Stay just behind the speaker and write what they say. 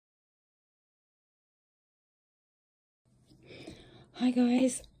Hi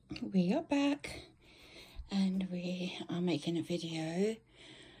guys, we are back and we are making a video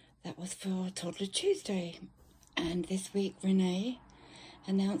that was for Toddler Tuesday, and this week Renee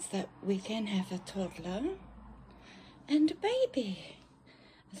announced that we can have a toddler and a baby.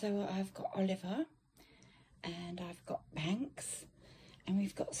 So I've got Oliver and I've got Banks and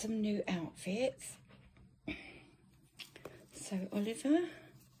we've got some new outfits. So Oliver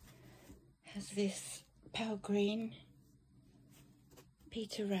has this pale green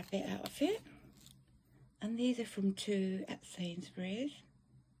Peter Rabbit outfit, and these are from 2 at Sainsbury's,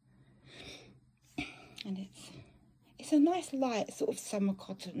 and it's a nice light sort of summer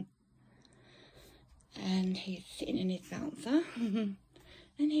cotton, and he's sitting in his bouncer. And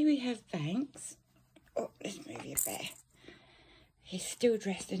here we have Banks. Oh, let's move you there. He's still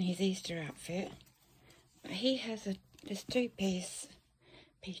dressed in his Easter outfit, but he has this 2-piece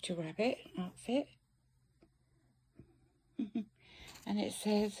Peter Rabbit outfit. And it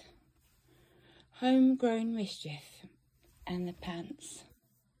says homegrown mischief, and the pants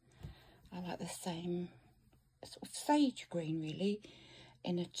are like the same sort of sage green really,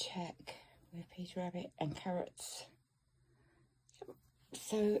 in a check with Peter Rabbit and carrots.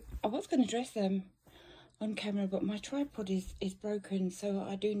 So I was going to dress them on camera, but my tripod is broken, so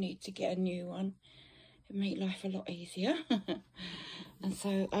I do need to get a new one. It'll make life a lot easier. And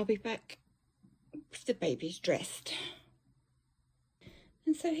so I'll be back with the babies dressed.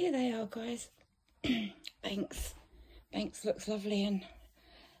 And so here they are, guys. Banks looks lovely and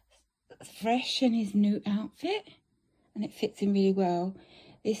fresh in his new outfit, and it fits him really well.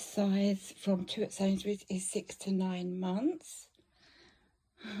 This size from 2 at Sainsbury's is 6 to 9 months.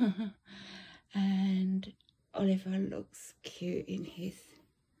 And Oliver looks cute in his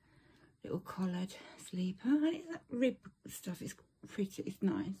little collared sleeper, and it's that rib stuff is pretty, it's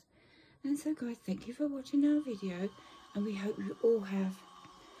nice. And so guys, thank you for watching our video, and we hope you all have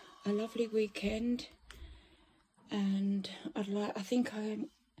a lovely weekend. And I think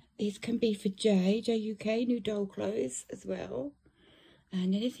these can be for JUK, new doll clothes as well.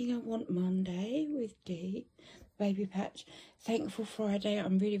 And anything I want Monday with Dee TheBabyPatch. Thankful Friday.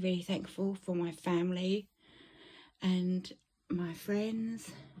 I'm really thankful for my family and my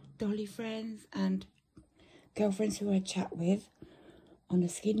friends, dolly friends and girlfriends who I chat with on a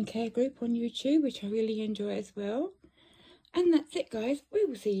skincare group on YouTube, which I really enjoy as well. And that's it, guys. We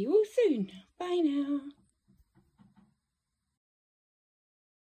will see you all soon. Bye now.